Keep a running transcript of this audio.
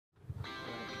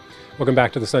Welcome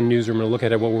back to the Sun Newsroom. We're going to look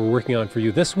at what we're working on for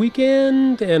you this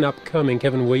weekend and upcoming.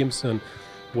 Kevin Williamson,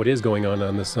 what is going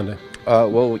on this Sunday?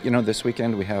 Well, this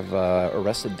weekend we have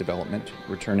Arrested Development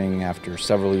returning after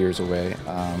several years away.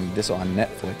 This on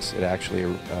Netflix. It actually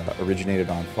originated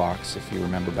on Fox, if you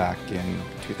remember back in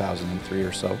 2003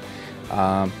 or so.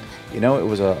 It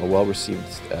was a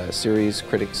well-received series.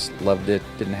 Critics loved it.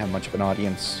 Didn't have much of an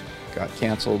audience. Got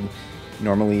canceled.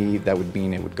 Normally, that would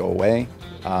mean it would go away.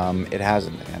 It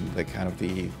hasn't, and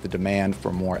the demand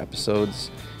for more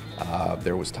episodes.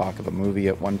 There was talk of a movie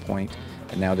at one point,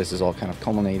 and now this is all kind of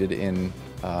culminated in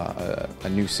a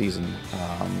new season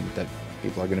that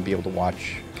people are going to be able to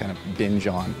watch, kind of binge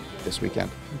on this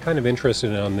weekend. I'm kind of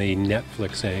interested on the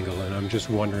Netflix angle, and I'm just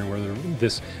wondering whether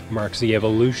this marks the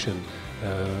evolution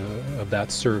of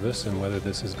that service, and whether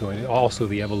this is going to also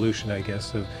the evolution, I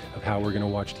guess, of how we're going to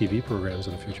watch TV programs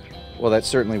in the future. Well, that's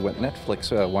certainly what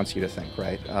Netflix wants you to think,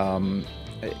 right?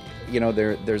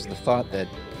 There's the thought that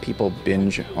people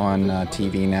binge on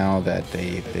TV now, that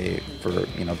they for the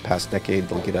past decade,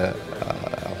 they'll get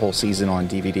a whole season on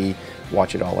DVD,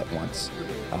 watch it all at once.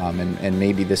 And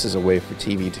maybe this is a way for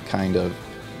TV to kind of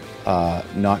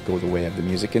not go the way of the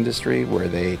music industry, where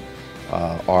they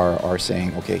are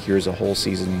saying, okay, here's a whole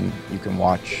season you can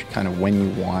watch kind of when you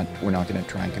want. We're not going to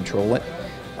try and control it.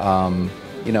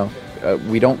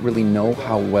 We don't really know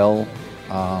how well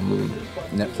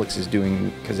Netflix is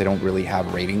doing, because they don't really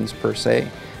have ratings per se.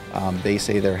 They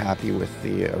say they're happy with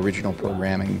the original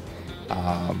programming.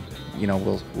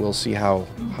 We'll see how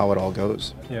it all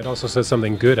goes. Yeah, it also says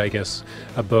something good, I guess,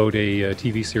 about a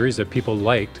TV series that people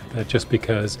liked. That just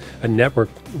because a network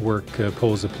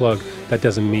pulls the plug, that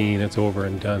doesn't mean it's over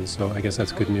and done. So I guess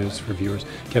that's good news for viewers.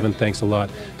 Kevin, thanks a lot.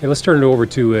 Okay, let's turn it over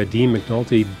to Dean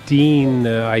McNulty. Dean,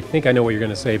 I think I know what you're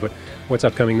going to say, but what's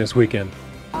upcoming this weekend?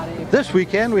 This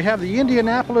weekend we have the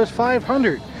Indianapolis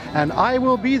 500. And I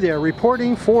will be there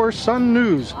reporting for Sun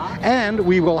News. And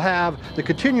we will have the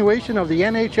continuation of the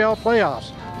NHL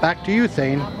playoffs. Back to you,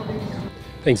 Thane.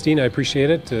 Thanks, Dean. I appreciate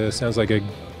it. Sounds like a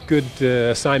good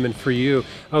assignment for you.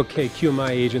 Okay, QMI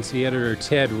agency editor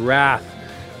Ted Rath.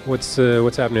 What's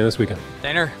happening this weekend?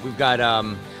 Thaner, we've got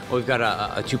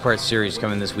a two-part series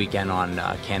coming this weekend on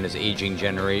Canada's aging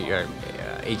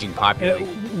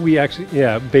population. We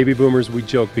actually, baby boomers, we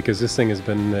joke because this thing has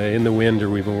been in the wind, or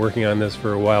we've been working on this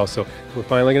for a while, so we're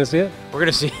finally going to see it? We're going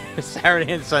to see it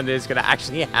Saturday and Sunday. It's going to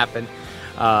actually happen.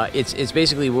 It's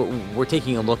basically, we're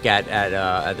taking a look at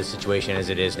the situation as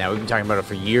it is now. We've been talking about it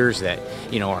for years, that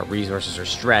our resources are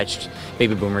stretched.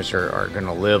 Baby boomers are going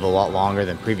to live a lot longer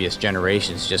than previous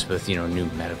generations, just with new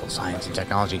medical science and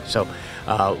technology. So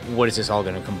what is this all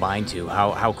going to combine to?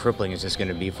 How crippling is this going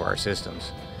to be for our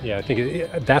systems? Yeah, I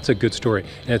think that's a good story.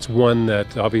 And it's one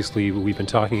that obviously we've been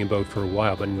talking about for a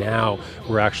while, but now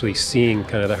we're actually seeing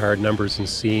kind of the hard numbers and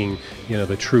seeing,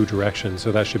 the true direction.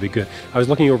 So that should be good. I was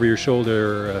looking over your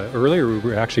shoulder earlier. We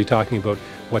were actually talking about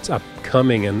what's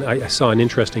upcoming, and I saw an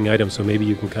interesting item, so maybe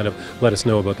you can kind of let us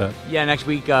know about that. Yeah, next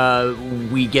week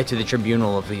we get to the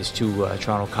tribunal of these two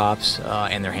Toronto cops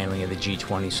and their handling of the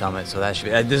G20 summit. So that should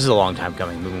be, this is a long time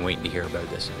coming. We've been waiting to hear about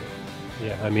this.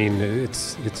 Yeah, I mean,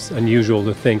 it's unusual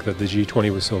to think that the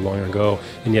G20 was so long ago,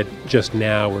 and yet just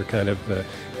now we're kind of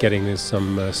getting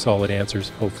some solid answers,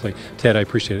 hopefully. Ted, I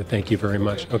appreciate it. Thank you very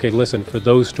much. Okay, listen, for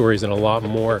those stories and a lot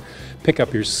more, pick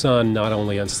up your Sun not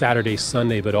only on Saturday,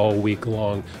 Sunday, but all week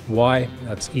long. Why?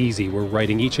 That's easy. We're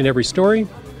writing each and every story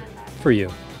for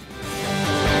you.